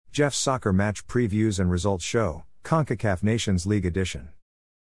Jeff's Soccer Match Previews and Results Show, CONCACAF Nations League Edition.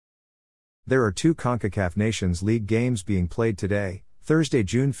 There are 2 CONCACAF Nations League games being played today, Thursday,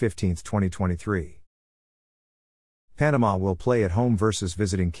 June 15, 2023. Panama will play at home versus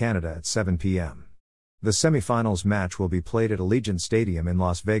visiting Canada at 7 p.m. The semifinals match will be played at Allegiant Stadium in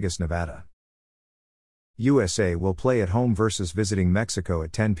Las Vegas, Nevada. USA will play at home versus visiting Mexico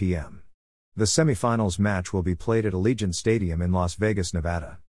at 10 p.m. The semifinals match will be played at Allegiant Stadium in Las Vegas,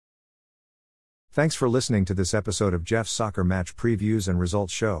 Nevada. Thanks for listening to this episode of Jeff's Soccer Match Previews and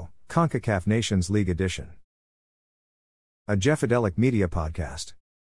Results Show, CONCACAF Nations League Edition. A Jeffadelic Media Podcast.